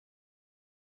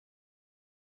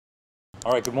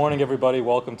All right, good morning, everybody.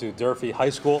 Welcome to Durfee High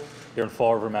School here in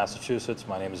Fall River, Massachusetts.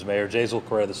 My name is Mayor Jazel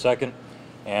Correa II,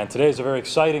 and today is a very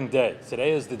exciting day.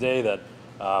 Today is the day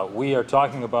that we are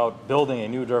talking about building a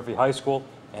new Durfee High School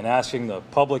and asking the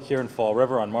public here in Fall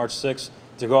River on March 6th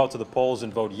to go out to the polls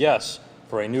and vote yes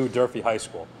for a new Durfee High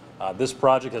School. This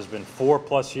project has been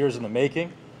 4+ years in the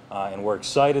making, and we're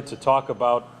excited to talk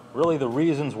about really the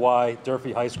reasons why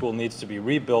Durfee High School needs to be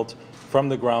rebuilt from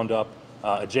the ground up,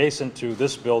 adjacent to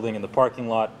this building in the parking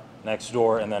lot next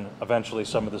door, and then eventually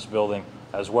some of this building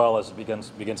as well as it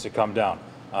begins to come down.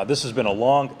 This has been a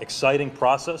long, exciting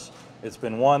process. It's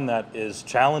been one that is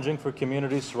challenging for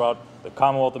communities throughout the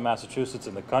Commonwealth of Massachusetts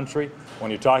and the country.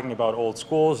 When you're talking about old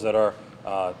schools that are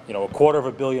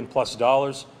 $250 million+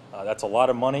 that's a lot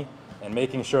of money, and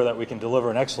making sure that we can deliver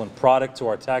an excellent product to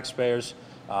our taxpayers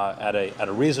at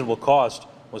a reasonable cost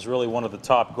was really one of the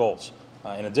top goals.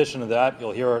 In addition to that,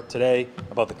 you'll hear today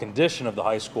about the condition of the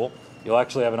high school. You'll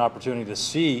actually have an opportunity to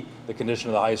see the condition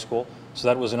of the high school. So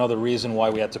that was another reason why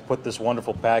we had to put this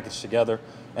wonderful package together.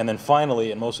 And then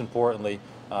finally, and most importantly,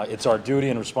 it's our duty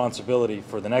and responsibility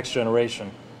for the next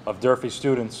generation of Durfee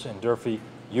students and Durfee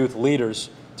youth leaders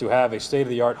to have a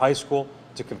state-of-the-art high school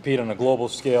to compete on a global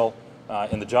scale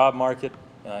in the job market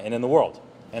and in the world.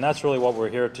 And that's really what we're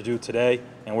here to do today.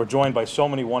 And we're joined by so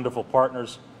many wonderful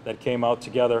partners that came out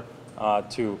together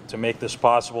to make this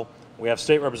possible. We have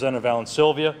State Representative Alan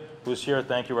Sylvia, who's here.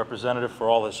 Thank you, Representative, for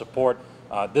all his support.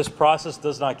 This process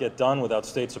does not get done without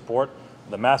state support.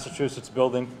 The Massachusetts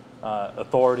Building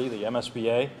Authority, the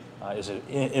MSBA,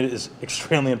 is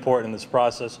extremely important in this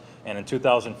process. And in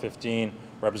 2015,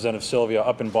 Representative Sylvia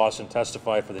up in Boston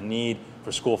testified for the need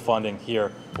for school funding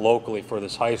here locally for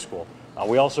this high school.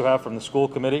 We also have from the school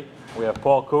committee, we have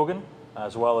Paul Coogan,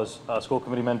 as well as school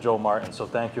committeeman Joe Martin. So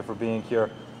thank you for being here.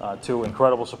 Two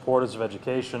incredible supporters of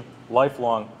education,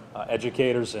 lifelong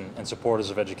educators and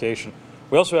supporters of education.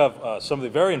 We also have some of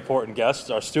the very important guests,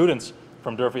 our students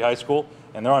from Durfee High School,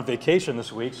 and they're on vacation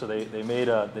this week, so they made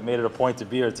it a point to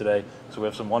be here today. So we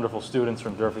have some wonderful students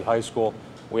from Durfee High School.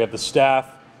 We have the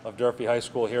staff of Durfee High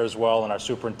School here as well, and our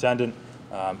superintendent,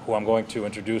 who I'm going to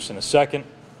introduce in a second.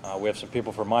 We have some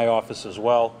people from my office as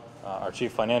well. Our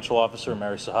Chief Financial Officer,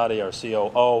 Mary Sahadi, our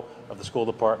COO of the school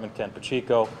department, Ken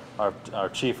Pacheco, our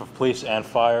Chief of Police and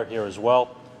Fire here as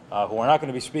well, who are not going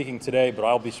to be speaking today, but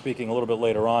I'll be speaking a little bit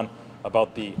later on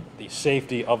about the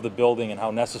safety of the building and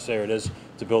how necessary it is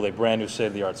to build a brand new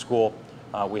state-of-the-art school.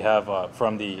 We have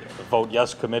from the Vote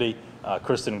Yes Committee,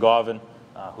 Kristen Govin,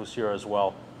 who's here as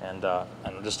well, and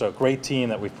just a great team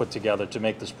that we've put together to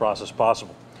make this process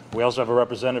possible. We also have a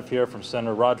representative here from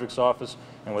Senator Roderick's office,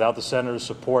 and without the senator's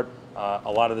support,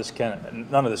 none of this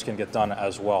can get done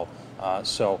as well.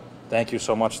 So thank you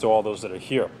so much to all those that are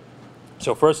here.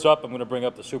 So first up, I'm going to bring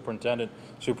up the Superintendent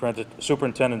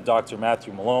Dr.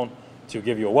 Matthew Malone, to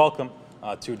give you a welcome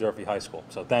to Durfee High School.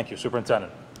 So thank you,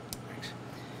 Superintendent. Thanks.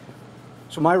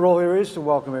 So my role here is to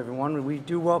welcome everyone. We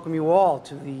do welcome you all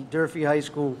to the Durfee High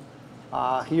School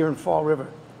here in Fall River.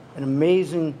 An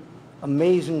amazing,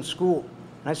 amazing school.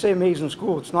 And I say amazing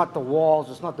school, it's not the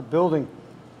walls, it's not the building,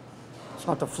 it's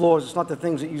not the floors, it's not the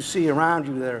things that you see around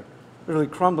you that are literally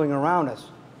crumbling around us.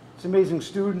 It's amazing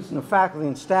students and the faculty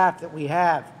and staff that we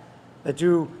have that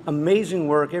do amazing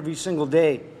work every single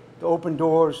day to open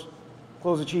doors,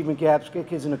 close achievement gaps, get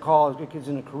kids into college, get kids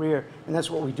into career, and that's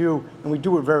what we do, and we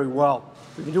do it very well.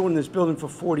 We've been doing this building for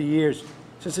 40 years.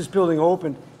 Since this building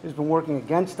opened, it's been working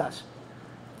against us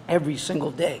every single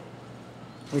day.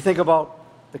 We think about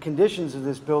the conditions of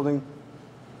this building,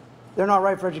 they're not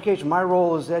right for education. My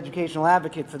role as the educational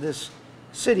advocate for this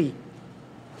city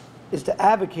is to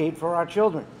advocate for our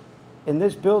children. And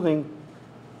this building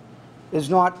is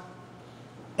not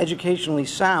educationally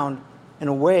sound in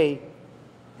a way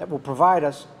that will provide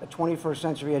us a 21st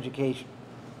century education.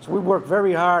 So we worked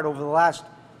very hard over the last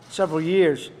several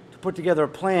years to put together a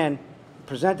plan,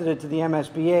 presented it to the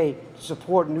MSBA to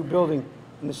support a new building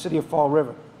in the city of Fall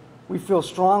River. We feel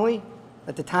strongly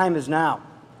that the time is now.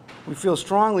 We feel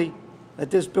strongly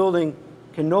that this building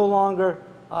can no longer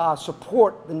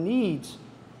support the needs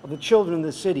of the children in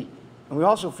the city. And we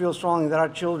also feel strongly that our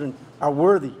children are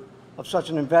worthy of such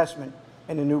an investment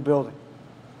in a new building.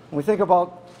 When we think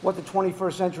about what the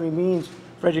 21st century means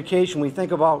for education, we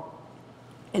think about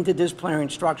interdisciplinary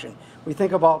instruction. We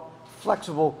think about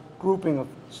flexible grouping of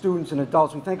students and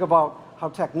adults. We think about how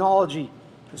technology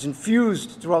is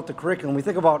infused throughout the curriculum. We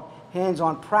think about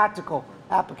hands-on practical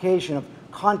application of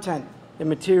content and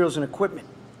materials and equipment.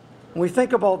 When we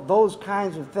think about those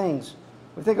kinds of things,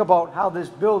 we think about how this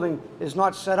building is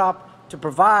not set up to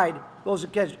provide those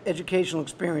educational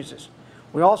experiences.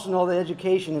 We also know that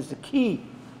education is the key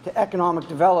to economic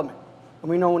development. And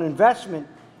we know an investment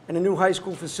in a new high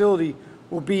school facility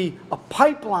will be a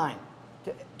pipeline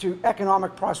to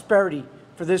economic prosperity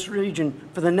for this region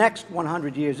for the next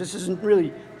 100 years. This isn't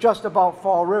really just about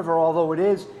Fall River, although it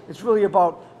is. It's really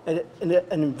about an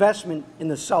investment in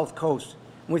the South Coast.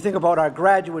 When we think about our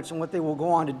graduates and what they will go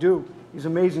on to do, these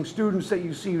amazing students that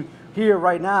you see here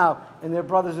right now and their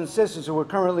brothers and sisters who are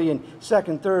currently in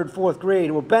 2nd, 3rd, 4th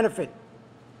grade will benefit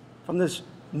from this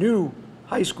new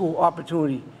high school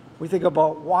opportunity. We think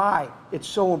about why it's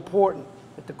so important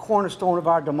that the cornerstone of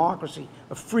our democracy,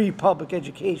 a free public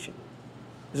education,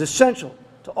 is essential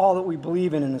to all that we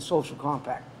believe in the social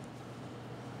compact.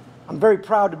 I'm very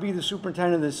proud to be the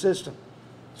superintendent of this system.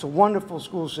 It's a wonderful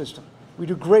school system. We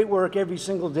do great work every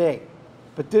single day,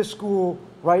 but this school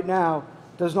right now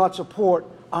does not support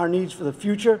our needs for the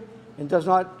future and does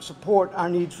not support our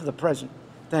needs for the present.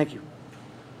 Thank you.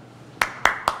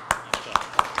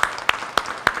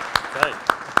 Okay.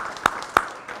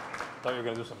 I thought you were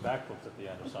going to do some backflips at the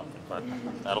end or something, but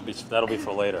that'll be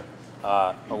for later.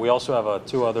 We also have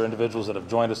 2 other individuals that have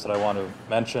joined us that I want to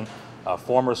mention.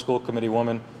 Former school committee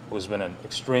woman who's been an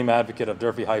extreme advocate of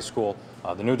Durfee High School,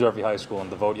 the new Durfee High School,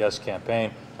 and the Vote Yes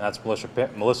campaign, and that's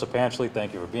Melissa Panchley.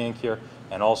 Thank you for being here.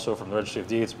 And also from the Registry of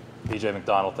Deeds, PJ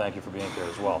McDonald, thank you for being here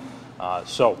as well.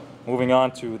 So moving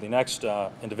on to the next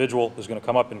individual who's going to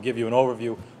come up and give you an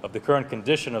overview of the current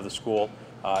condition of the school,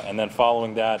 and then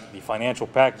following that, the financial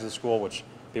package of the school, which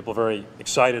people are very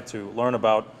excited to learn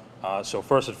about. So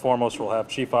first and foremost, we'll have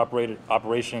Chief Operating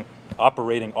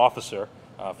Officer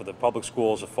for the Public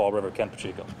Schools of Fall River, Ken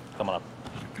Pacheco. Come on up.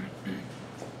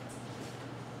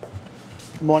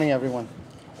 Good morning, everyone.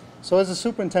 So as the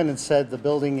superintendent said, the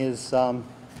building is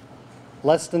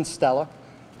less than stellar.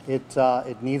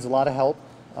 It needs a lot of help.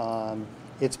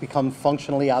 It's become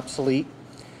functionally obsolete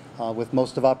with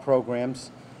most of our programs.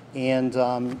 And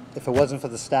if it wasn't for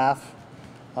the staff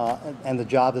and the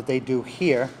job that they do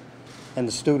here, and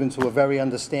the students who are very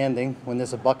understanding when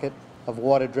there's a bucket of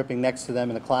water dripping next to them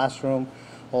in a classroom,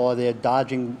 or they're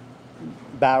dodging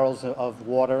barrels of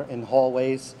water in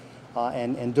hallways,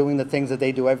 and doing the things that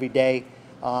they do every day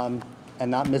and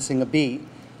not missing a beat,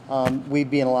 we'd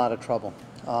be in a lot of trouble.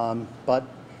 But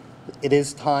it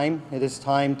is time. It is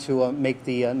time to make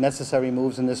the necessary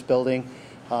moves in this building.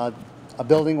 A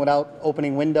building without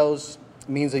opening windows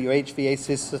means that your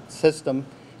HVAC system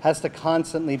has to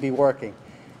constantly be working.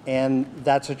 And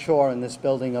that's a chore in this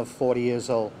building of 40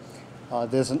 years old.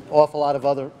 There's an awful lot of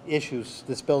other issues.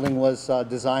 This building was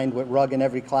designed with rug in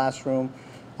every classroom,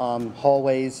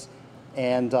 hallways,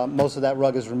 and most of that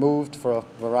rug is removed for a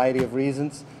variety of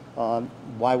reasons,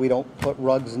 why we don't put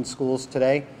rugs in schools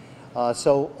today.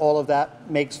 So all of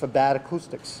that makes for bad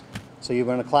acoustics. So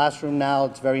you're in a classroom now,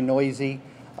 it's very noisy,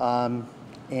 and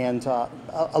a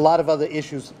lot of other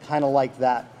issues kind of like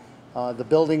that. The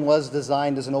building was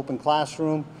designed as an open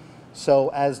classroom, so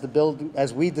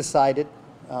as we decided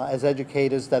as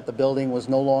educators that the building was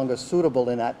no longer suitable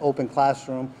in that open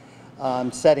classroom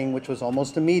setting, which was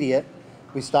almost immediate,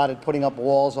 we started putting up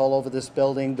walls all over this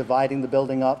building, dividing the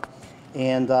building up,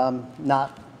 and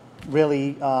not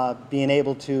really being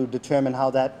able to determine how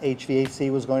that HVAC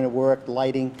was going to work,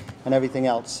 lighting, and everything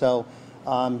else. So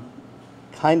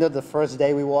kind of the first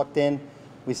day we walked in,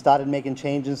 we started making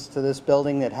changes to this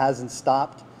building. That hasn't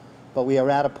stopped, but we are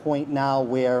at a point now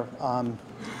where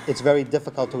it's very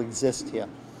difficult to exist here.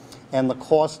 And the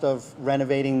cost of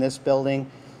renovating this building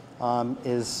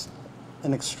is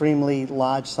an extremely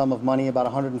large sum of money,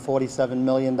 about $147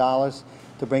 million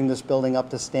to bring this building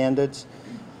up to standards.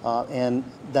 And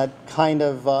that kind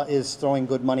of is throwing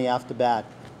good money after bad.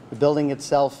 The building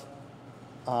itself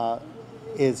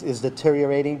is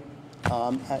deteriorating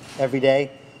every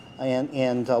day.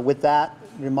 And with that,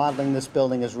 remodeling this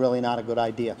building is really not a good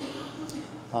idea.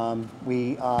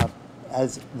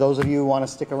 As those of you who want to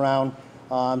stick around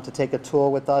to take a tour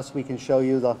with us, we can show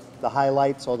you the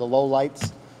highlights or the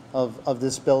lowlights of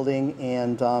this building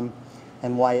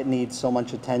and why it needs so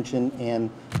much attention, and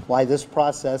why this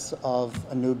process of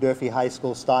a new Durfee High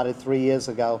School started 3 years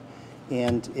ago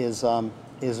and is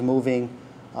moving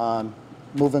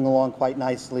along quite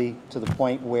nicely to the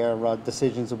point where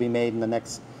decisions will be made in the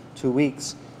next 2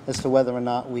 weeks as to whether or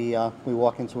not we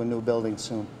walk into a new building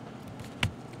soon.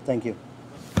 Thank you.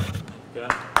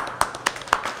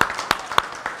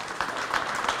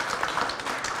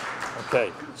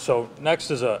 Okay, so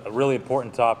next is a really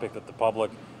important topic that the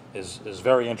public is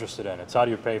very interested in. It's how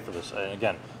do you pay for this? And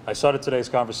again, I started today's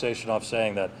conversation off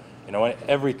saying that, you know,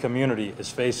 every community is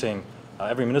facing,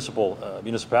 every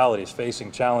municipality is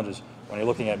facing challenges when you're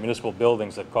looking at municipal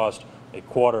buildings that cost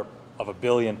 $250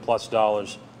 million+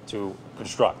 to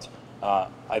construct.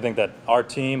 I think that our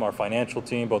team, our financial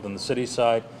team, both on the city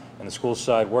side and the school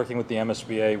side, working with the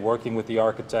MSBA, working with the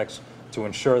architects to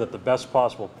ensure that the best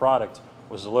possible product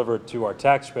was delivered to our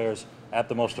taxpayers at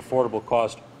the most affordable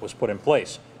cost was put in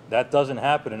place. That doesn't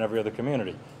happen in every other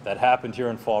community. That happened here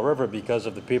in Fall River because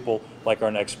of the people like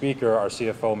our next speaker, our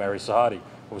CFO, Mary Sahadi,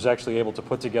 who was actually able to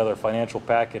put together a financial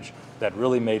package that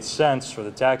really made sense for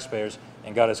the taxpayers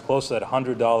and got as close to that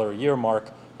 $100 a year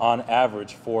mark on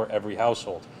average for every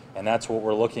household. And that's what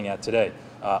we're looking at today.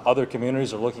 Other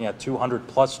communities are looking at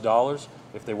 $200+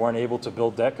 if they weren't able to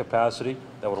build debt capacity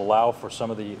that would allow for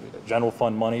some of the general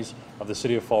fund monies of the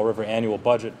City of Fall River annual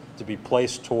budget to be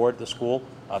placed toward the school,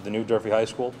 the new Durfee High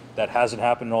School. That hasn't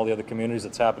happened in all the other communities.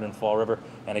 It's happened in Fall River.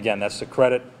 And again, that's to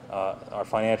credit our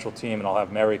financial team, and I'll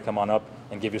have Mary come on up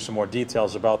and give you some more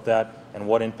details about that and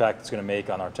what impact it's going to make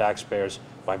on our taxpayers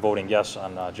by voting yes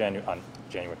on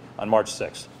March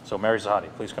 6th. So Mary Zahadi,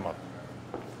 please come up.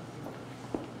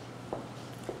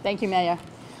 Thank you, Mayor.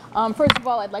 First of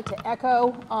all, I'd like to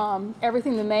echo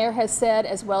everything the mayor has said,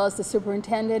 as well as the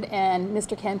superintendent and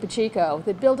Mr. Ken Pacheco.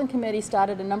 The building committee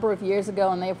started a number of years ago,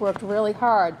 and they've worked really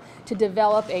hard to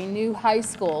develop a new high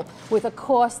school with a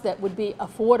cost that would be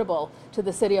affordable to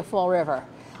the city of Fall River.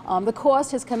 The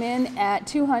cost has come in at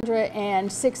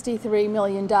 $263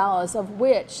 million, of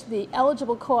which the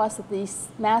eligible cost that the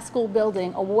Mass School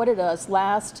building awarded us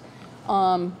last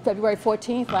February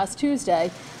 14th, last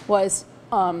Tuesday, was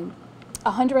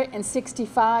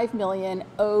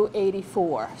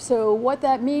 $165,084. So what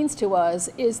that means to us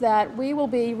is that we will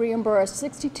be reimbursed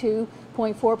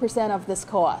 62.4% of this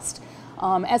cost.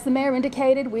 As the mayor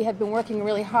indicated, we have been working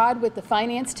really hard with the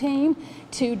finance team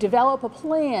to develop a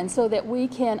plan so that we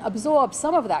can absorb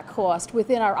some of that cost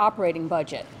within our operating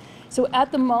budget. So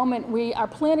at the moment, we are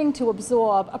planning to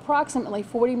absorb approximately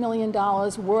 $40 million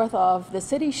worth of the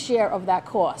city's share of that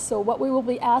cost. So what we will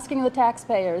be asking the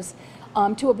taxpayers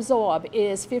to absorb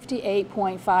is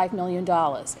 $58.5 million.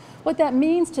 What that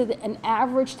means to an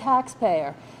average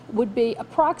taxpayer would be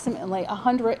approximately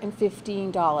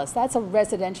 $115. That's a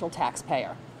residential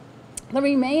taxpayer. The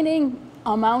remaining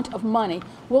amount of money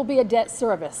will be a debt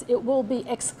service. It will be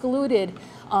excluded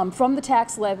from the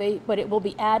tax levy, but it will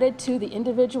be added to the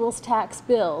individual's tax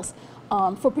bills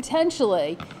for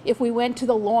potentially if we went to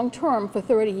the long term for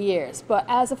 30 years. But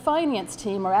as a finance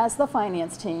team, or as the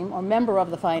finance team, or member of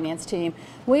the finance team,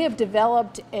 we have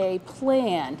developed a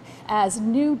plan as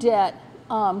new debt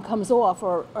comes off,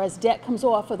 or as debt comes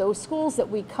off for those schools that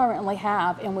we currently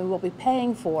have and we will be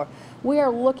paying for. We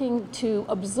are looking to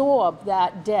absorb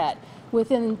that debt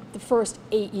within the first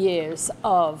 8 years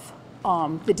of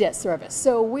the debt service.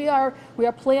 So we are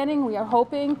planning, we are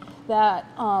hoping that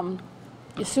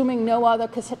assuming no other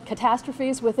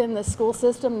catastrophes within the school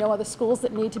system, no other schools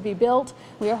that need to be built,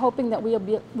 we are hoping that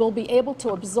we'll be able to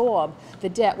absorb the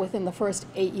debt within the first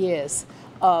 8 years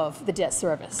of the debt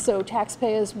service. So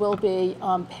taxpayers will be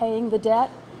paying the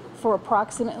debt for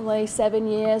approximately 7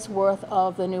 years worth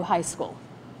of the new high school.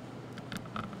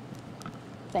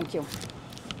 Thank you.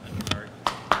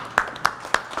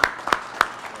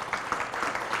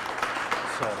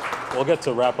 We'll get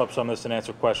to wrap up some of this and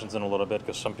answer questions in a little bit,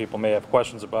 because some people may have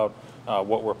questions about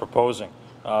what we're proposing.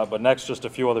 But next, just a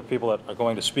few other people that are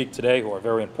going to speak today who are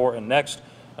very important. Next,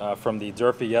 from the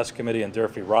Durfee Yes Committee and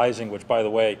Durfee Rising, which, by the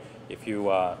way, if you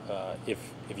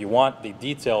want the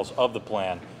details of the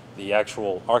plan, the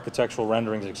actual architectural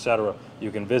renderings, etc., you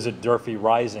can visit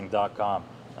durfeerising.com.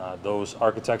 Those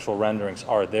architectural renderings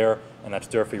are there, and that's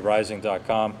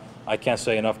durfeerising.com. I can't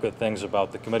say enough good things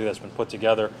about the committee that's been put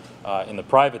together in the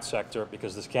private sector,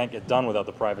 because this can't get done without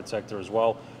the private sector as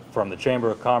well. From the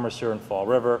Chamber of Commerce here in Fall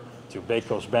River to Bay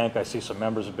Coast Bank. I see some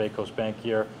members of Bay Coast Bank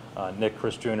here. Nick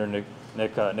Chris Jr.,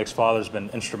 Nick's father's been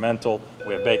instrumental.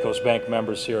 We have Bay Coast Bank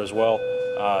members here as well.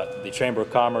 The Chamber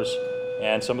of Commerce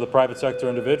and some of the private sector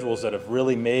individuals that have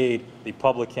really made the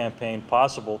public campaign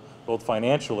possible, both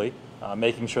financially,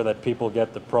 making sure that people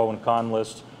get the pro and con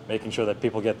lists, making sure that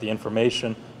people get the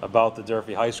information about the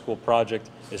Durfee High School project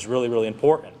is really, really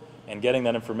important. And getting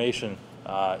that information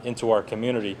into our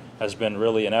community has been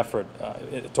really an effort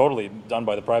totally done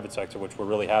by the private sector, which we're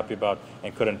really happy about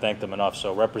and couldn't thank them enough.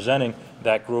 So representing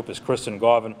that group is Kristen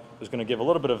Garvin, who's going to give a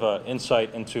little bit of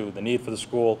insight into the need for the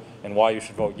school and why you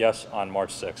should vote yes on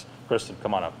March 6th. Kristen,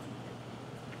 come on up.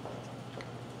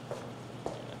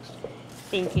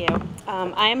 Thank you.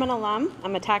 I am an alum,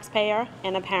 I'm a taxpayer,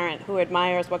 and a parent who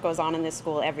admires what goes on in this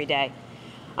school every day.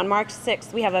 On March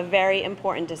 6th, we have a very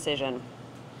important decision.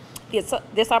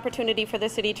 This opportunity for the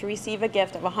city to receive a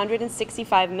gift of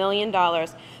 $165 million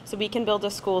so we can build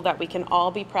a school that we can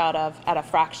all be proud of at a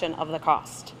fraction of the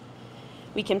cost.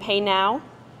 We can pay now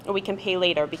or we can pay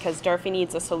later because Durfee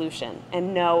needs a solution,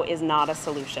 and no is not a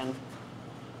solution.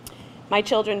 My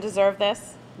children deserve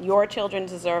this, your children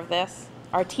deserve this,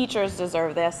 our teachers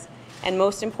deserve this, and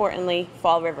most importantly,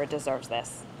 Fall River deserves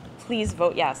this. Please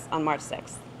vote yes on March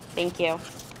 6th. Thank you.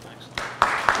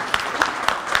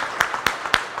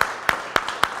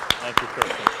 Thank you,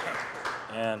 Kristen.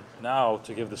 And now,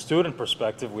 to give the student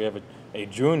perspective, we have a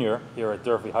junior here at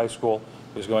Durfee High School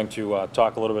who's going to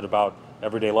talk a little bit about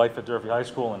everyday life at Durfee High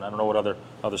School, and I don't know what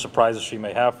other surprises she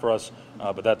may have for us,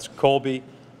 but that's Colby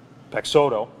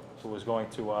Pexoto, who is going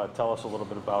to tell us a little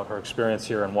bit about her experience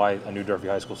here and why a new Durfee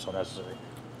High School is so necessary.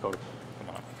 Colby,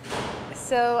 come on.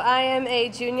 So I am a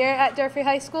junior at Durfee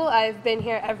High School. I've been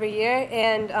here every year,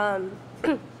 and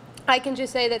I can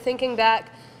just say that thinking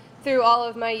back through all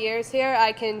of my years here,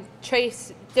 I can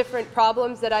trace different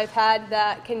problems that I've had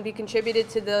that can be contributed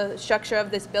to the structure of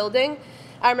this building.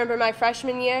 I remember my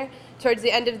freshman year, towards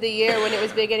the end of the year when it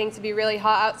was beginning to be really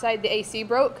hot outside, the AC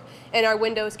broke and our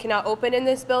windows cannot open in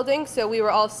this building, so we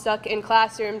were all stuck in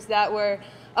classrooms that were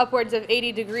upwards of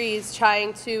 80 degrees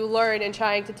trying to learn and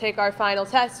trying to take our final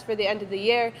test for the end of the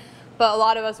year. But a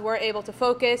lot of us weren't able to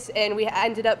focus, and we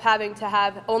ended up having to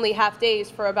have only half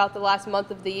days for about the last month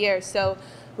of the year. So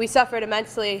we suffered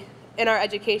immensely in our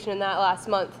education in that last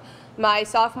month. My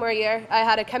sophomore year, I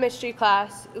had a chemistry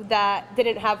class that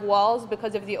didn't have walls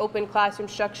because of the open classroom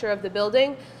structure of the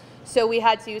building. So we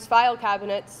had to use file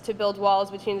cabinets to build walls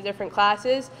between the different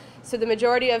classes. So the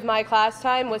majority of my class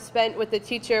time was spent with the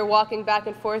teacher walking back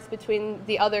and forth between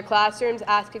the other classrooms,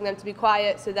 asking them to be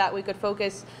quiet so that we could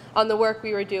focus on the work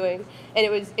we were doing. And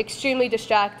it was extremely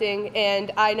distracting,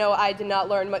 and I know I did not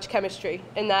learn much chemistry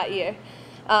in that year.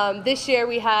 This year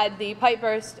we had the pipe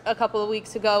burst a couple of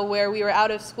weeks ago where we were out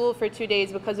of school for 2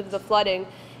 days because of the flooding.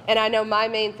 And I know my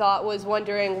main thought was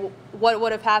wondering what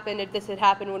would have happened if this had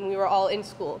happened when we were all in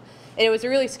school. And it was a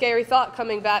really scary thought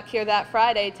coming back here that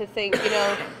Friday to think, you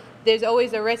know, there's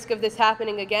always a risk of this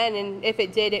happening again, and if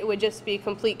it did, it would just be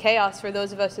complete chaos for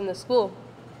those of us in the school.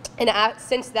 And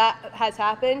since that has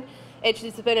happened, it's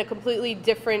just been a completely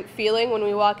different feeling when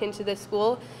we walk into the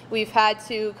school. We've had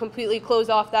to completely close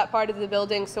off that part of the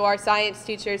building, so our science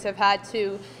teachers have had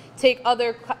to take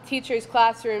other teachers'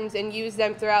 classrooms and use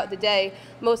them throughout the day.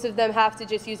 Most of them have to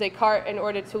just use a cart in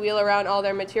order to wheel around all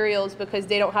their materials because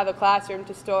they don't have a classroom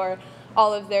to store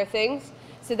all of their things.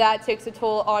 So that takes a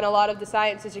toll on a lot of the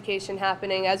science education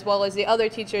happening, as well as the other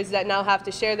teachers that now have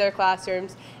to share their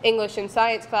classrooms. English and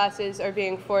science classes are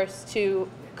being forced to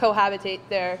cohabitate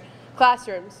their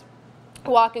classrooms.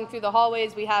 Walking through the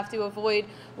hallways, we have to avoid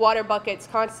water buckets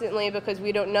constantly because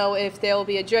we don't know if there will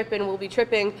be a drip and we'll be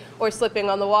tripping or slipping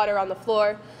on the water on the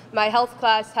floor. My health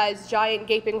class has giant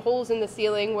gaping holes in the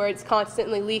ceiling where it's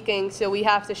constantly leaking, so we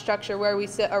have to structure where we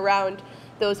sit around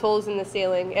those holes in the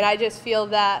ceiling. And I just feel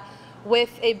that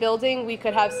with a building, we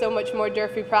could have so much more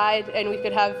Durfee pride, and we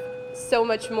could have so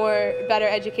much more better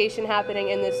education happening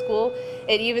in this school.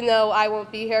 And even though I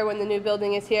won't be here when the new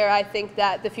building is here, I think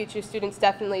that the future students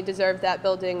definitely deserve that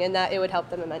building and that it would help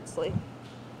them immensely.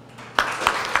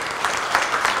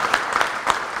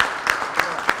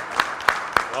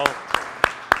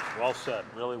 Well said,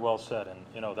 really well said. And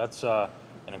you know, that's an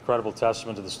incredible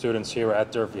testament to the students here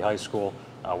at Durfee High School.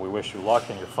 We wish you luck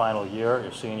in your final year,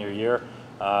 your senior year.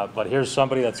 But here's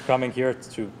somebody that's coming here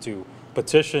to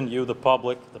petition you, the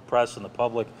public, the press and the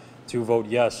public, to vote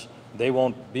yes. They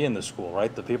won't be in the school,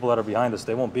 right? The people that are behind us,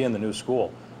 they won't be in the new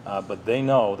school. But they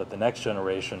know that the next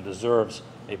generation deserves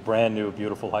a brand new,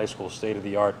 beautiful high school,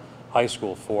 state-of-the-art high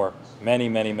school for many,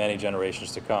 many, many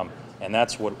generations to come. And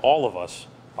that's what all of us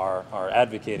are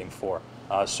advocating for.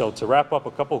 So to wrap up,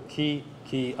 a couple key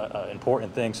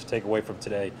important things to take away from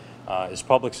today is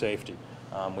public safety.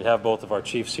 We have both of our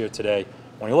chiefs here today.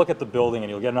 When you look at the building and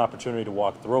you'll get an opportunity to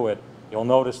walk through it, you'll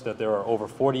notice that there are over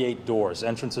 48 doors,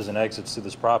 entrances and exits to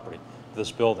this property,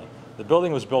 this building. The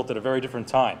building was built at a very different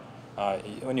time.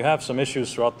 When you have some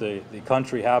issues throughout the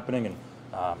country happening, and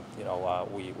you know,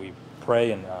 we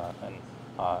pray, and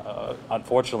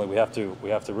unfortunately we have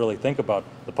to really think about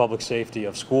the public safety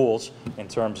of schools in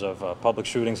terms of public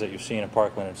shootings that you've seen in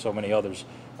Parkland and so many others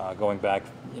going back,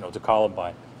 you know, to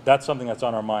Columbine. That's something that's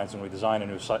on our minds when we design a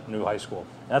new high school.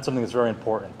 And that's something that's very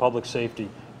important. Public safety,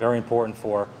 very important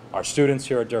for our students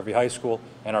here at Durfee High School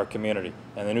and our community.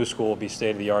 And the new school will be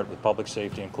state-of-the-art with public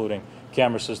safety, including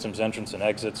camera systems, entrance and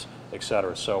exits,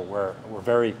 etc. So we're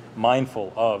very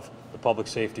mindful of the public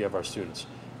safety of our students.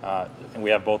 And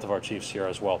we have both of our chiefs here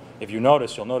as well. If you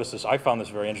notice, you'll notice this. I found this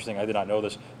very interesting. I did not know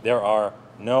this. There are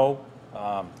no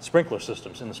sprinkler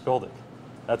systems in this building.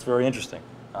 That's very interesting.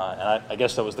 And I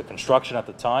guess that was the construction at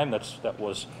the time. That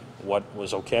was what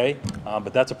was okay,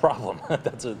 but that's a problem.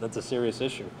 That's a serious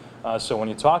issue. So when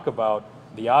you talk about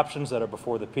the options that are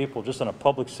before the people, just on a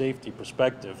public safety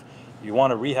perspective, you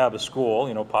want to rehab a school,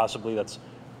 you know, possibly that's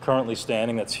currently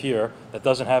standing, that's here, that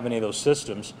doesn't have any of those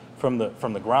systems from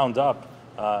the ground up.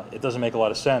 It doesn't make a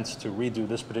lot of sense to redo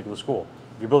this particular school.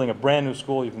 If you're building a brand new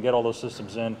school, you can get all those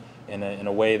systems in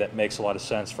a way that makes a lot of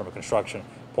sense from a construction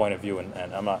point of view.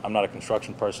 And I'm not a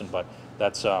construction person, but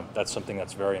that's something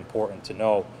that's very important to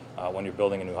know when you're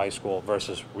building a new high school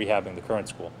versus rehabbing the current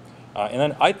school. And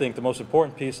then I think the most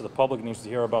important piece that the public needs to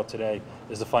hear about today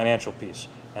is the financial piece.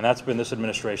 And that's been this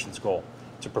administration's goal,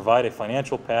 to provide a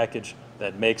financial package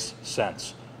that makes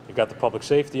sense. You've got the public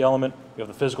safety element, you have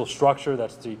the physical structure,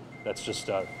 that's just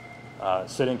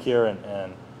sitting here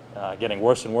and getting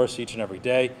worse and worse each and every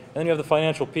day. And then you have the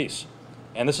financial piece.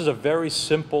 And this is a very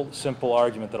simple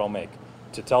argument that I'll make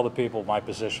to tell the people my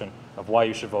position of why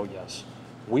you should vote yes.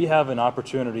 We have an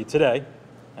opportunity today,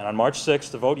 and on March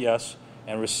 6th, to vote yes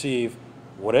and receive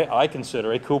what I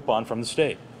consider a coupon from the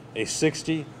state, a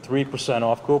 63%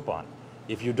 off coupon.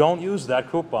 If you don't use that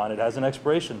coupon, it has an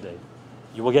expiration date.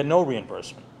 You will get no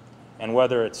reimbursement. And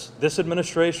whether it's this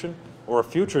administration or a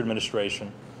future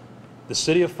administration, the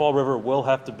city of Fall River will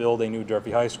have to build a new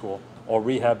Durfee High School or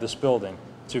rehab this building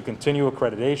to continue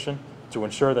accreditation, to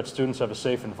ensure that students have a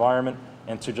safe environment,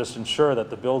 and to just ensure that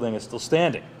the building is still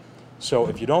standing. So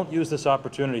if you don't use this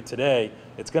opportunity today,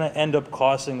 it's going to end up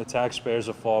costing the taxpayers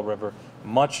of Fall River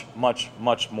much, much,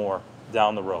 much more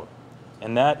down the road.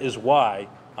 And that is why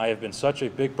I have been such a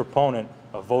big proponent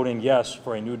of voting yes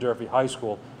for a new Durfee High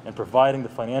School and providing the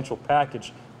financial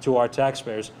package to our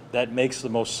taxpayers that makes the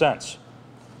most sense.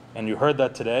 And you heard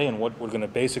that today, and what we're going to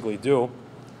basically do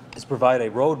is provide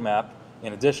a roadmap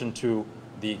in addition to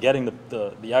getting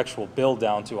the actual bill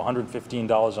down to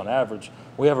 $115 on average.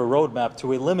 We have a roadmap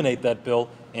to eliminate that bill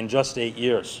in just 8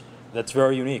 years. That's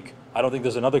very unique. I don't think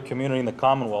there's another community in the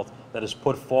Commonwealth that has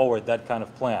put forward that kind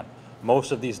of plan.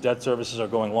 Most of these debt services are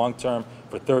going long-term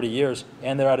for 30 years,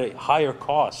 and they're at a higher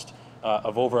cost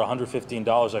of over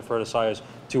 $115. I've heard as high as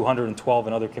 $212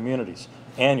 in other communities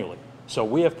annually. So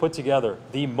we have put together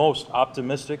the most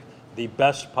optimistic, the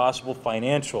best possible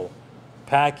financial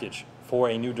package for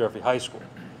a new Durfee High School.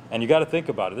 And you got to think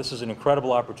about it. This is an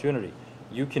incredible opportunity.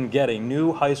 You can get a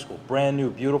new high school, brand new,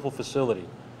 beautiful facility,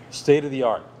 state of the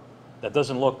art, that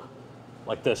doesn't look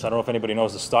like this. I don't know if anybody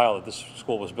knows the style that this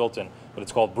school was built in, but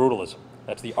it's called brutalism.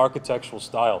 That's the architectural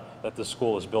style that this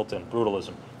school is built in,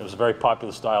 brutalism. It was a very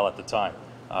popular style at the time.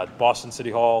 Boston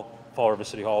City Hall, Fall River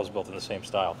City Hall was built in the same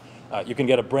style. You can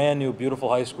get a brand new, beautiful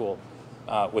high school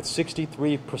with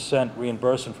 63%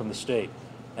 reimbursement from the state,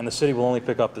 and the city will only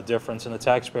pick up the difference, and the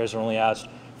taxpayers are only asked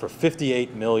for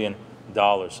 $58 million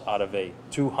out of a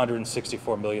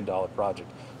 $264 million project.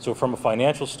 So from a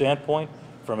financial standpoint,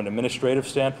 from an administrative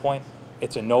standpoint,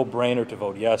 it's a no-brainer to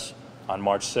vote yes on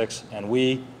March 6th. And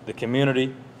we, the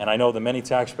community, and I know the many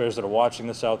taxpayers that are watching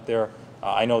this out there,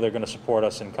 I know they're going to support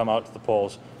us and come out to the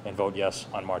polls and vote yes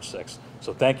on March 6th.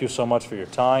 So thank you so much for your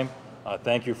time.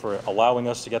 Thank you for allowing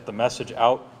us to get the message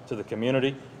out to the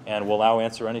community, and we'll now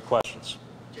answer any questions.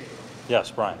 Jay,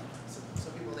 Yes, Brian.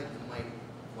 some people like you might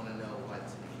want to know why the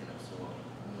city can absorb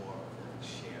more of the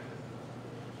share of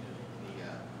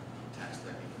the tax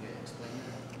levy. Can you explain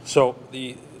that? So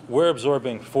we're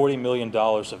absorbing $40 million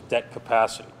of debt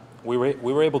capacity. We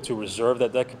were able to reserve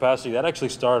that debt capacity. That actually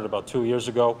started about 2 years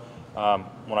ago.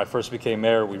 When I first became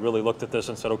mayor, we really looked at this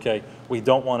and said, okay, we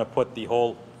don't want to put the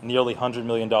whole nearly $100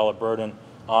 million burden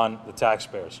on the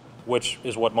taxpayers, which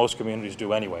is what most communities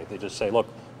do anyway. They just say, look,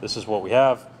 this is what we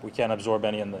have. We can't absorb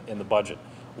any in the budget.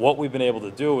 What we've been able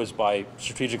to do is by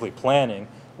strategically planning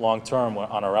long-term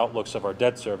on our outlooks of our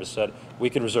debt service said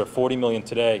we could reserve $40 million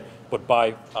today, but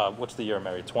by, what's the year,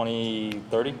 Mary,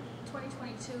 2030?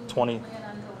 2022, 20. we plan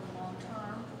on going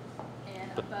long-term,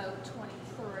 and about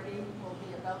 2030 will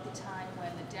be about the time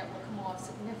when the debt will come off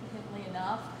significantly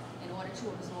enough in order to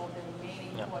absorb the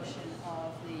remaining portion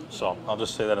of the... So I'll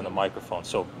just say that in the microphone.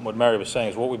 So what Mary was saying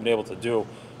is what we've been able to do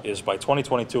is by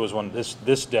 2022 is when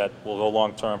this debt will go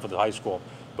long-term for the high school.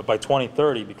 But by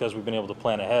 2030, because we've been able to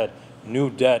plan ahead, new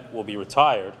debt will be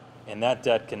retired, and that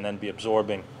debt can then be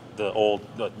absorbing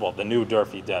the new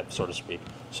Durfee debt, so to speak.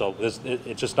 So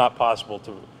it's just not possible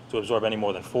to absorb any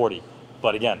more than 40.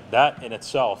 But again, that in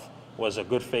itself was a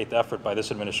good faith effort by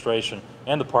this administration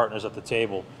and the partners at the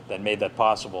table that made that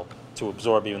possible to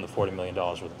absorb even the $40 million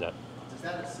worth of debt. Does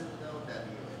that assume though that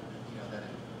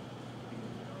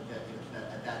that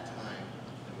at that time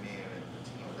the mayor and the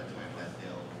team at that time that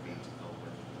they'll agree to go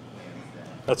with the plan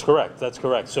that? That's correct. That's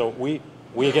correct. So we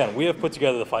have put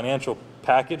together the financial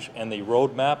package and the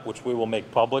roadmap, which we will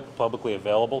make publicly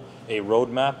available, a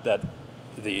roadmap that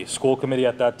the school committee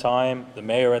at that time, the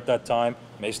mayor at that time,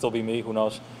 may still be me, who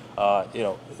knows, you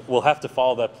know, will have to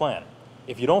follow that plan.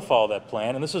 If you don't follow that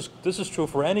plan, and this is true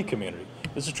for any community,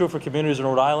 this is true for communities in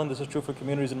Rhode Island, this is true for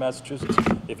communities in Massachusetts.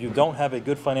 If you don't have a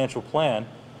good financial plan,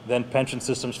 then pension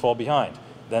systems fall behind.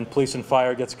 Then police and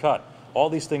fire gets cut. All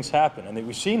these things happen, and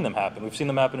we've seen them happen. We've seen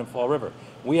them happen in Fall River.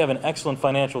 We have an excellent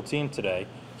financial team today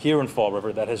here in Fall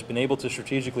River that has been able to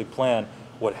strategically plan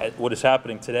what is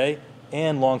happening today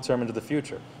and long-term into the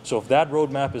future. So if that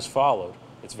roadmap is followed,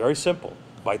 it's very simple.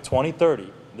 By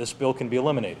 2030, this bill can be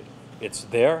eliminated. It's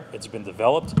there, it's been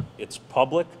developed, it's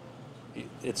public.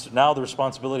 It's now the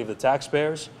responsibility of the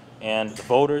taxpayers and the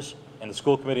voters and the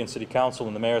school committee and city council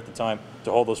and the mayor at the time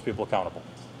to hold those people accountable.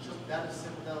 So that is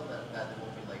simple though, that there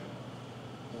won't be like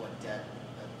more debt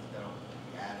that'll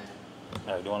be added.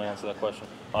 Mary, do you want to answer that question?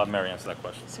 I'll have Mary answer that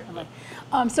question. Certainly.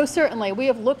 So certainly, we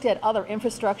have looked at other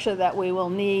infrastructure that we will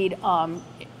need,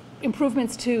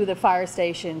 improvements to the fire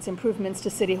stations, improvements to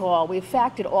City Hall. We've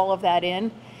factored all of that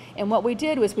in, and what we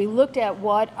did was we looked at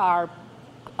what our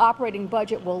operating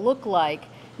budget will look like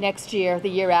next year, the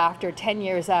year after, 10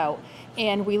 years out,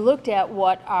 and we looked at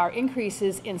what our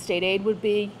increases in state aid would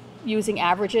be, using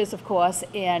averages, of course,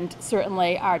 and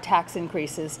certainly our tax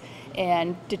increases,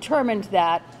 and determined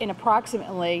that in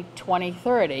approximately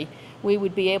 2030, we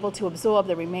would be able to absorb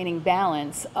the remaining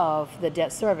balance of the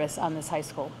debt service on this high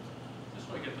school. Just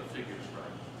so I get the figures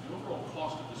right, the overall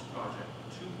cost of this project,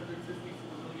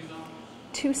 $254 million?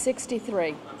 263.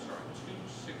 I'm sorry,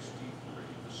 263.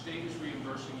 The state is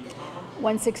reimbursing you how much?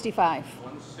 165.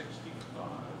 165.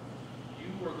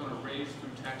 You are going to raise through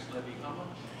tax levy how much?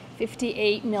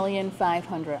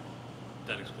 58,500,000.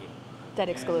 Debt exclusion. Debt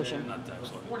exclusion. Not tax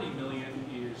The levy. 40 million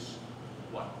is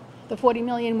what? The 40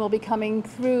 million will be coming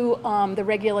through the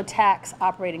regular tax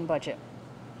operating budget.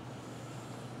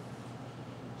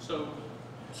 So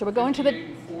we're going to the 58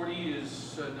 and 40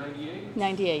 is 98?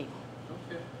 98.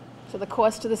 Okay. So the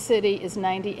cost to the city is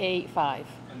 98.5.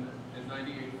 And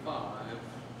 98.5,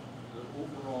 the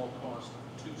overall cost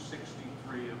of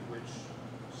 263, of which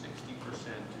 60%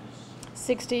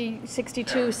 is 62,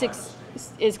 Carried by 6 the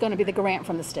state. is going to be the grant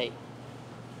from the state.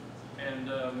 And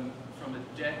from a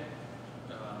debt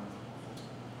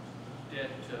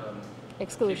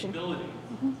Exclusion. capability,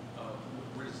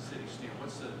 where does the city stand?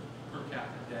 What's the per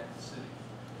capita debt in the city?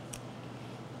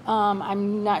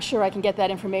 I'm not sure I can get that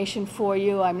information for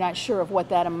you. I'm not sure of what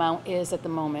that amount is at the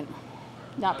moment,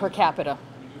 not per capita.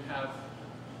 I mean,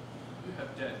 you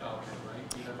have debt out there,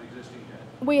 right? You have existing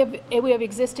debt. We have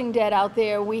existing debt out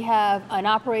there. We have an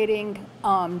operating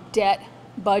debt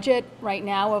budget right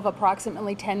now of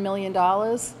approximately $10 million.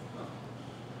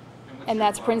 And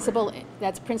that's principal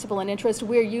and interest.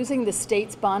 We're using the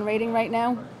state's bond rating right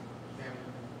now. Ma'am,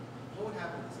 what would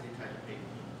happen if the city tried to pay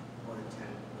more than $10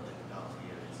 million a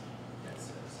year in debt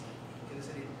service? Can the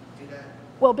city do that?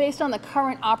 Well, based on the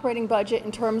current operating budget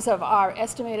in terms of our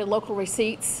estimated local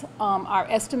receipts, our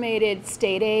estimated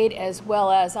state aid, as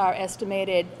well as our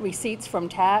estimated receipts from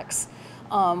tax,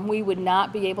 we would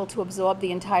not be able to absorb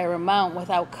the entire amount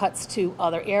without cuts to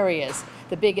other areas,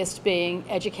 the biggest being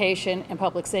education and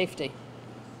public safety.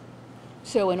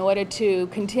 So in order to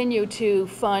continue to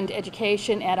fund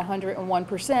education at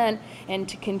 101% and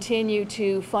to continue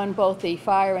to fund both the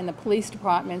fire and the police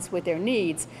departments with their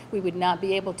needs, we would not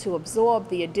be able to absorb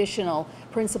the additional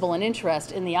principal and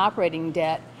interest in the operating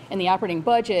debt and the operating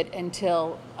budget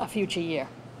until a future year.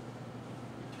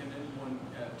 Can anyone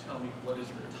tell me what is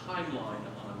the timeline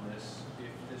on this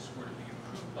if this were to be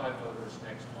approved by voters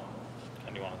next month?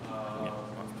 And you want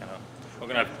we're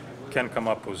going to have Ken come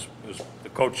up, who's the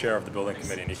co-chair of the building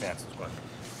committee, and he can answer this question.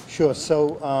 Sure.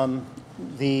 So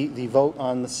the vote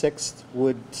on the 6th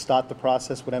would start the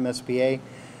process with MSBA.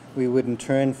 We would in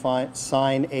turn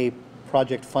sign a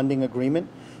project funding agreement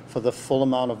for the full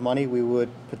amount of money. We would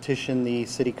petition the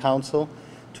city council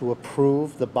to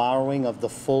approve the borrowing of the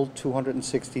full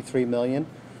 $263 million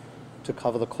to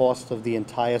cover the cost of the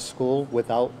entire school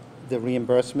without the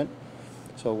reimbursement.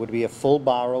 So it would be a full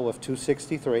borrow of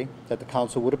 $263 that the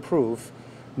council would approve,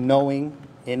 knowing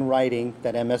in writing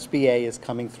that MSBA is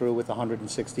coming through with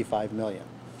 $165 million.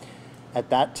 At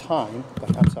that time,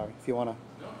 I'm sorry, if you want to.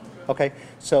 Okay,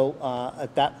 so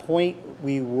at that point,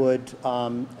 we would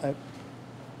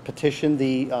petition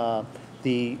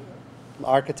the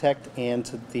architect and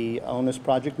to the owner's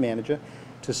project manager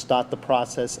to start the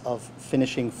process of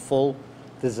finishing full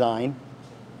design.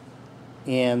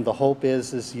 And the hope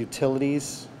is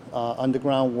utilities,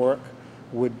 underground work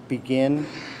would begin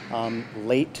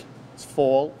late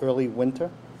fall, early winter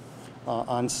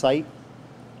on site.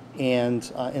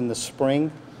 and in the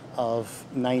spring of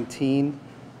 19,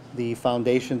 the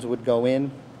foundations would go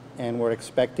in, and we're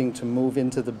expecting to move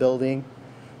into the building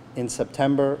in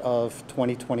September of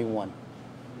 2021,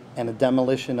 and a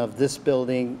demolition of this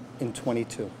building in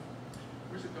 22.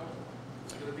 Where's it going?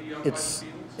 Is it going to be out by the fields?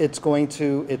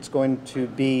 It's going to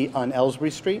be on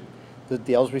Ellsbury Street, the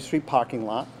Ellsbury Street parking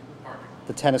lot,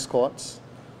 the tennis courts,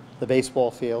 the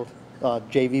baseball field,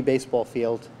 JV baseball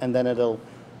field, and then it'll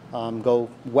go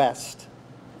west,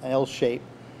 L shape,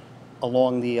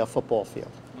 along the football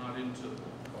field. Not into the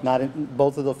cost. Not in,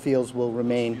 both of the fields will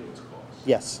remain. Fields cost.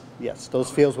 Yes, yes.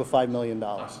 Those fields were $5 million.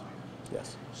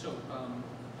 Yes, So,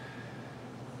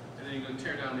 and then you're going to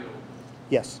tear down the old one?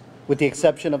 yes. With the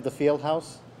exception of the field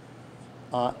house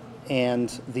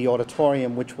and the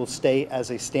auditorium, which will stay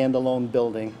as a standalone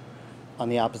building on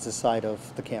the opposite side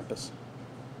of the campus.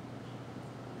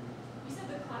 You said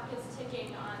the clock is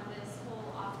ticking on this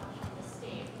whole offer from the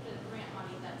state, the grant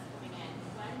money that's coming in.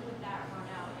 When would that run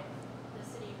out if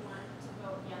the city weren't to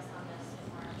vote yes on this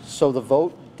in March? So the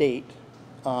vote date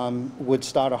would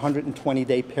start a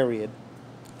 120-day period,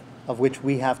 of which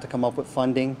we have to come up with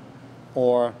funding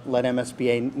or let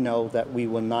MSBA know that we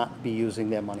will not be using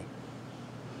their money.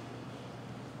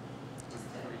 Just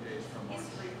a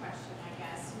history question, I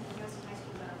guess. University High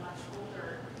Schools are much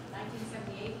older.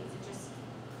 1978, is it just,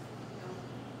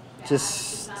 bad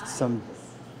Just design? some,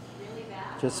 Really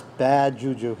bad? just bad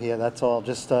juju here, that's all.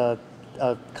 Just a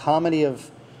comedy of,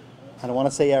 I don't want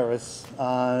to say errors,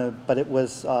 but it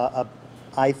was,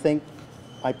 I think,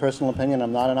 my personal opinion,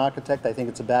 I'm not an architect, I think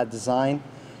it's a bad design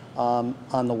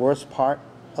on the worst part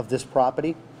of this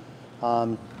property.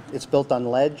 It's built on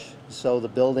ledge, so the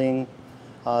building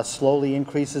slowly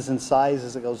increases in size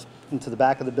as it goes into the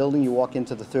back of the building. You walk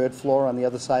into the third floor on the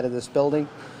other side of this building.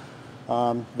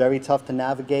 Very tough to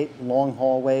navigate, long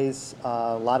hallways,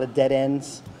 a lot of dead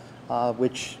ends,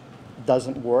 which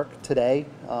doesn't work today.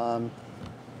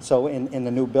 So in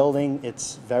the new building,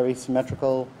 it's very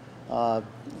symmetrical,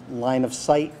 line of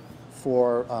sight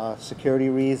for security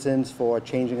reasons, for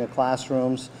changing of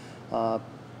classrooms,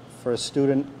 for a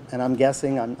student, and I'm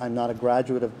guessing, I'm not a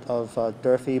graduate of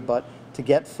Durfee, but to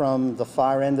get from the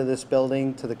far end of this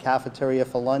building to the cafeteria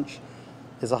for lunch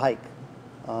is a hike.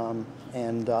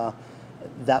 And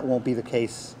that won't be the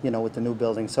case, with the new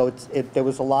building. So there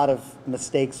was a lot of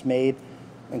mistakes made,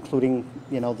 including,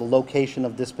 the location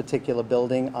of this particular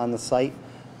building on the site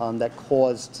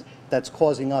that's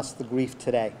causing us the grief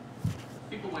today.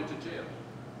 People went to jail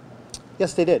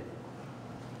Yes, they did.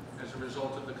 as a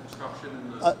result of the construction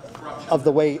and the corruption. Of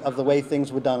the way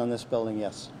things were done on this building,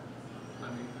 yes. I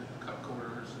mean, the cut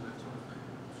corners and that sort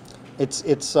of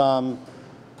thing. It's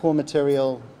poor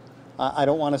material. I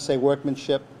don't want to say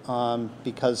workmanship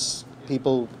because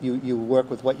people, you work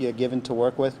with what you're given to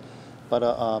work with,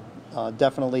 but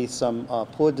definitely some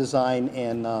poor design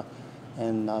and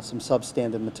some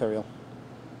substandard material.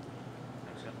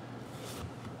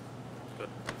 Good.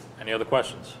 Any other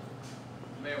questions?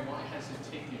 Mayor, why has it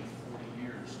taken 40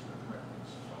 years to correct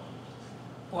this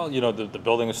problem? Well, the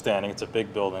building is standing. It's a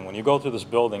big building. When you go through this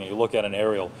building and you look at an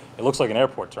aerial, it looks like an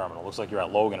airport terminal. It looks like you're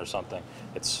at Logan or something.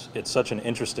 It's such an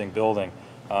interesting building,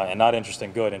 and not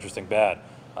interesting good, interesting bad.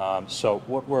 So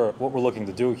what we're looking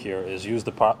to do here is use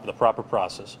the proper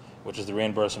process, which is the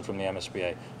reimbursement from the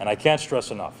MSBA. And I can't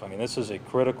stress enough. I mean, this is a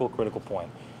critical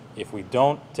point. If we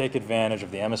don't take advantage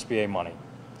of the MSBA money,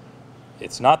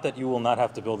 it's not that you will not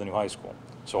have to build a new high school.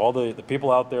 So all the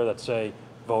people out there that say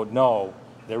vote no,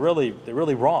 they're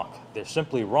really wrong. They're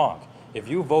simply wrong. If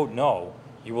you vote no,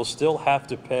 you will still have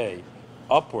to pay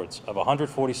upwards of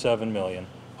 $147 million,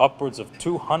 upwards of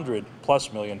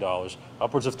 $200+ million,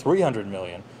 upwards of $300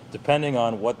 million, depending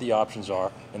on what the options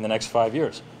are in the next 5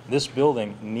 years. This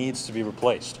building needs to be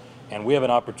replaced, and we have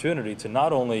an opportunity to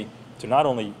not only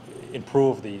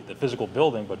improve the physical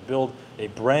building, but build a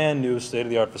brand new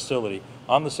state-of-the-art facility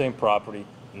on the same property,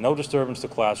 no disturbance to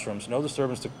classrooms, no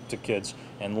disturbance to kids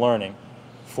and learning,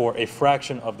 for a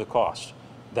fraction of the cost.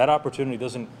 That opportunity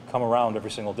doesn't come around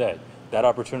every single day. That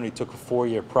opportunity took a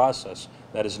 4-year process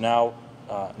that is now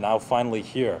finally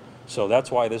here. So that's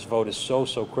why this vote is so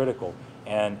critical.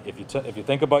 And if you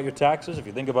think about your taxes, if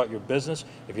you think about your business,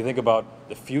 if you think about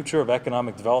the future of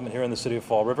economic development here in the city of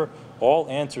Fall River, all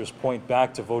answers point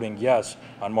back to voting yes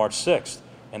on March 6th.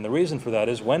 And the reason for that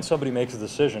is when somebody makes a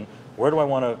decision, where do I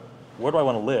want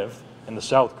to live in the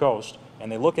South Coast, and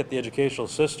they look at the educational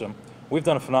system, we've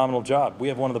done a phenomenal job. We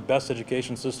have one of the best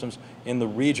education systems in the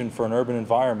region for an urban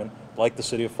environment like the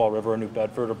city of Fall River or New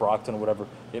Bedford or Brockton or whatever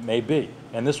it may be.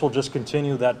 And this will just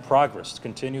continue that progress,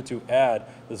 continue to add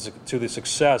to the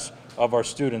success of our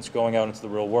students going out into the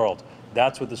real world.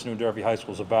 That's what this new Durfee High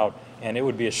School is about, and it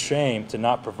would be a shame to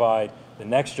not provide the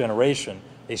next generation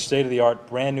a state-of-the-art,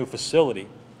 brand new facility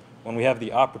when we have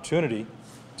the opportunity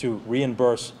to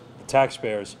reimburse the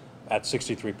taxpayers at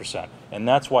 63%. And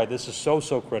that's why this is so,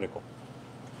 so critical.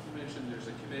 You mentioned there's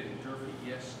a committee, Durfee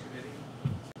Yes Committee.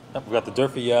 Yep, we've got the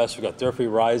Durfee Yes, we've got Durfee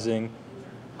Rising.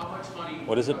 How much money?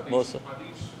 What is it, are these, Melissa? Are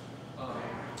these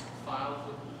filed,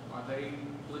 are they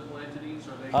political entities?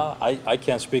 Are they? I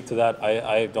can't speak to that.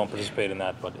 I don't participate in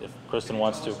that, but if Kristen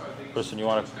wants to. Kristen, you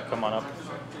want to come on up?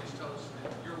 Please tell us,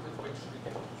 you're with which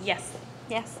committee? Yes,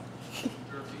 yes.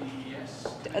 Durfee Yes.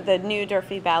 The new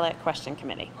Durfee ballot question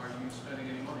committee. Are you spending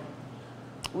any money?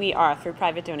 We are through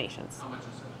private donations. How much is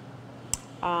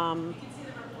it?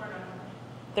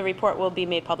 The report will be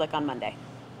made public on Monday.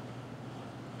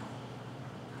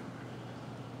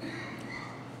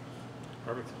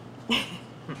 Perfect. You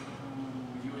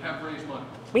have raised money.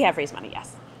 We have raised money,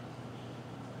 yes.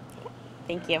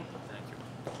 Thank you. Thank you.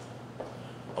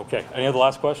 Okay, any other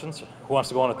last questions? Who wants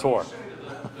to go on a tour?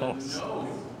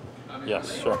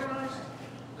 Yes, sure.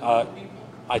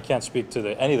 I can't speak to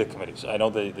any of the committees. I know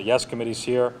the Yes Committee's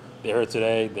here. They're here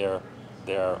today.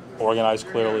 They're organized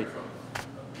clearly.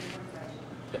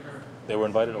 They were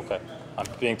invited? Okay. I'm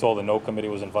being told the No Committee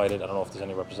was invited. I don't know if there's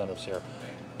any representatives here.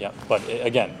 Yeah, but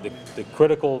again, the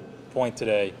critical point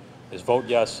today is vote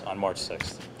yes on March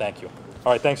 6th. Thank you.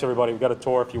 All right, thanks everybody. We've got a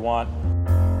tour if you want.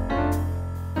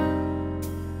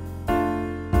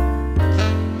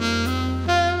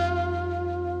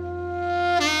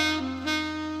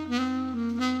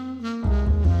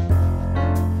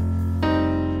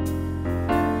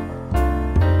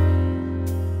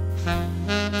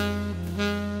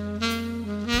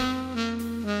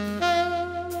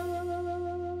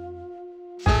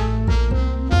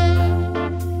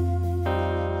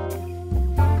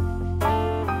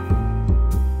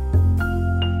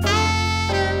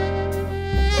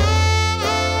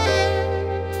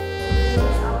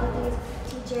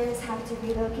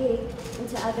 relocate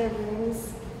into other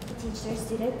rooms to teach their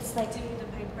students, like to the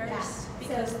pipe burst,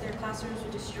 because so their classrooms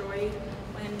were destroyed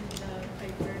when the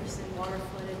pipe burst and water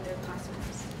flooded their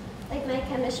classrooms. like my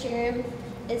chemistry room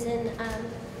is in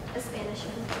a Spanish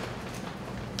room.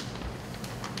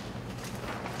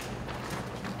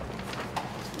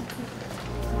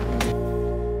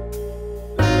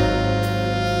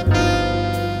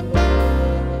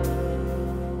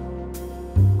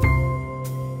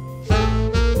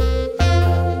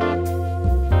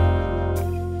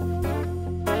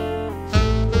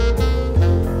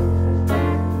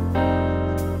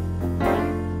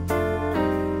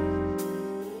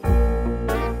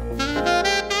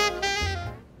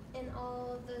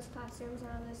 Classrooms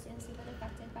and all those students have been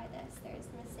affected by this. There's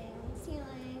missing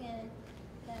ceiling and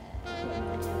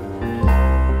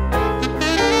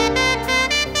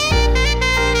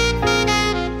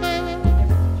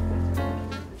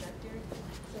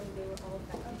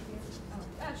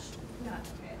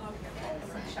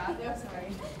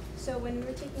So when we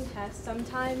were taking tests,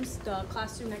 sometimes the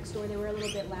classroom next door, they were a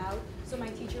little bit loud. So my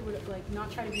teacher would like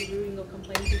not try to be rude and go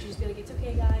complain. So she'd just be like, "It's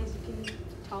okay, guys, you can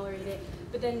tolerate it."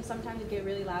 But then sometimes it'd get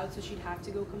really loud, so she'd have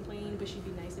to go complain, but she'd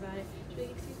be nice about it. She'd be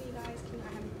like, "Excuse me, guys,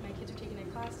 my kids are taking a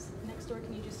class next door.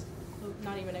 Can you just, oh,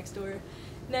 not even next door,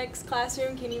 next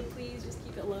classroom, can you please just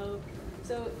keep it low?"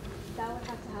 So that would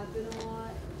have to happen a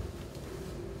lot.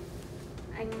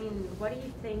 I mean, what do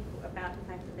you think about the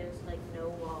fact that there's like no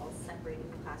walls separating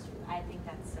the classroom? I think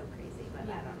that's so crazy, but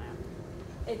I don't know.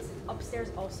 It's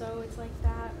upstairs also, it's like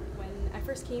that. When I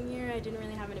first came here, I didn't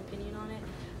really have an opinion on it,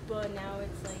 but now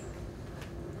it's like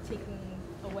taken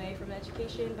away from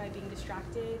education by being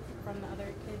distracted from the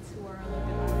other kids who are a little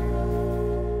bit louder.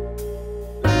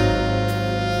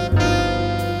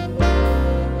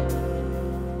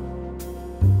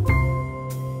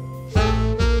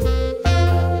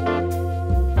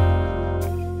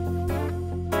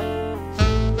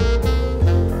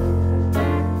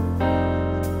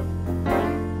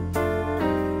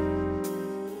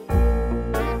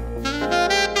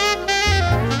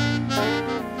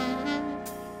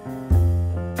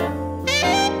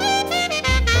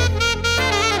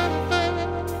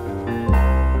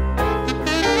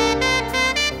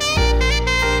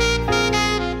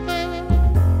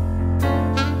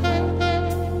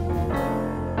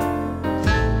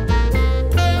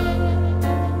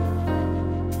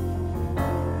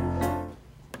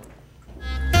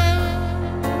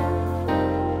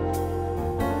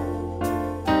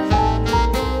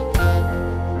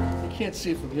 can't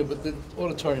see it from here, but the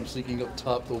auditorium's leaking up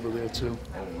top over there too.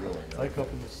 Oh, really? Like up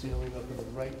in the ceiling, up in the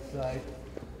right side.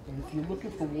 And if you look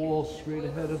at the wall straight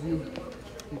ahead of you,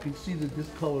 you can see the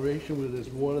discoloration where there's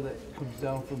water that comes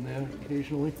down from there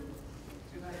occasionally.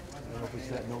 I don't know if it's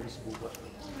that noticeable,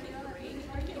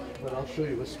 but I'll show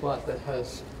you a spot that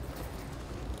has,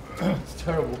 it's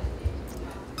terrible.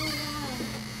 This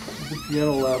is the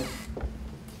piano lab.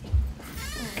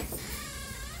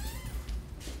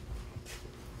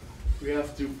 We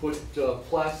have to put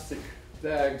plastic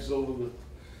bags over the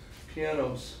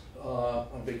pianos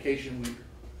on vacation week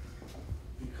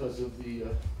because of the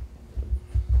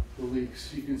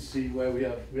leaks. You can see why we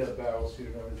have barrels here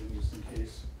and everything just in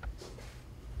case.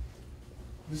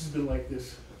 This has been like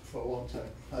this for a long time.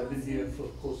 I've been here for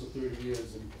close to 30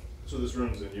 years. And so this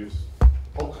room's in use?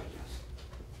 Okay, yes.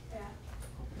 Yeah.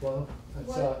 Well,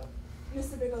 that's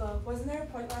Mr. Bigelow, wasn't there a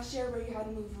point last year where you had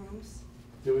to move rooms?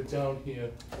 They were down here.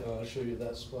 I'll show you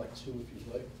that spot too if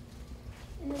you'd like.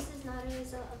 And this is not a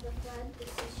result of the flood, this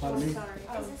is Pardon me? Is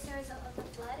this a result of the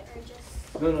flood or just?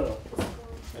 No.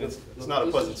 And it's not a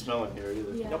pleasant smell in here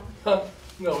either. Yeah. Nope.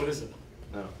 No, it isn't.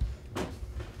 No.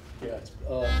 Yeah.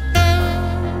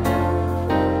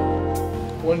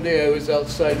 One day I was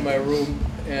outside my room,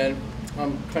 and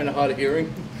I'm kind of hard of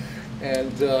hearing,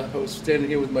 and I was standing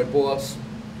here with my boss,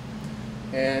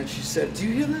 and she said, "Do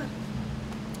you hear that?"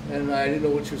 And I didn't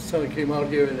know what she was telling me. Came out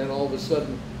here, and then all of a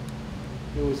sudden,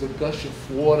 there was a gush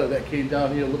of water that came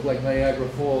down here. It looked like Niagara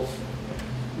Falls.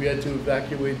 We had to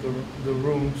evacuate the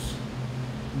rooms,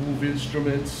 move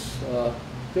instruments.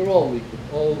 They're all leaking.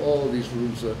 All of these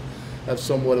rooms have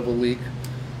somewhat of a leak.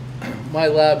 My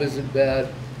lab isn't bad,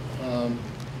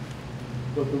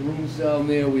 but the rooms down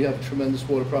there, we have a tremendous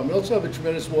water problem. We also have a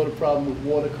tremendous water problem with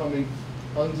water coming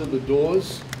under the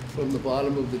doors, from the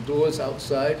bottom of the doors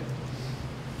outside.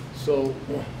 So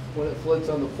when it floods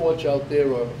on the porch out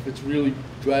there, or if it's really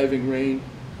driving rain,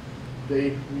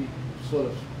 we sort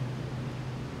of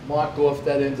mark off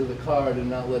that end of the card and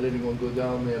not let anyone go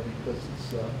down there because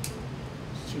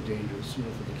it's too dangerous, for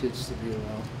the kids to be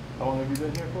around. How long have you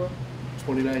been here for?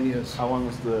 29 years. How long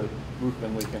has the roof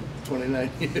been leaking?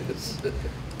 29 years.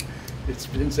 It's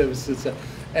been ever since that.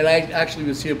 And I actually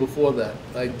was here before that.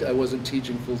 I wasn't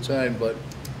teaching full time, but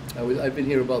I've been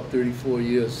here about 34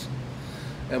 years.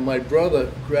 And my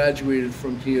brother graduated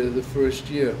from here the first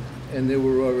year, and there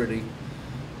were already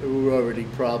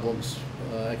problems.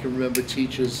 I can remember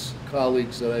teachers,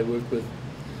 colleagues that I worked with,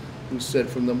 who said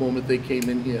from the moment they came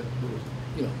in here,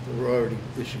 there were already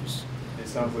issues. It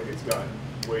sounds like it's gotten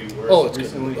way worse it's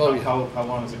recently. good. Yeah. How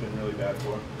long has it been really bad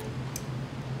for?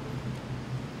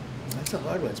 That's a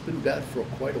hard one. It's been bad for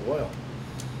quite a while.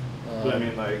 But I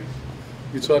mean, like,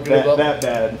 you're talking about that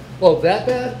bad. Oh, that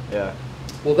bad? Yeah.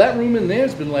 Well, that room in there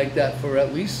has been like that for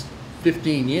at least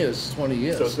 15 years, 20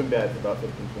 years. So it's been bad for about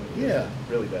 15, 20 years. Yeah.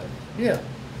 Really bad. Yeah.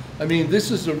 I mean,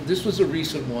 this was a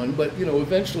recent one, but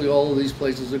eventually all of these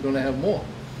places are going to have more.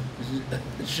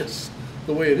 It's just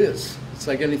the way it is. It's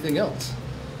like anything else.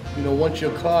 Once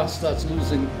your car starts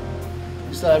losing,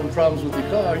 you start having problems with your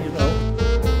car,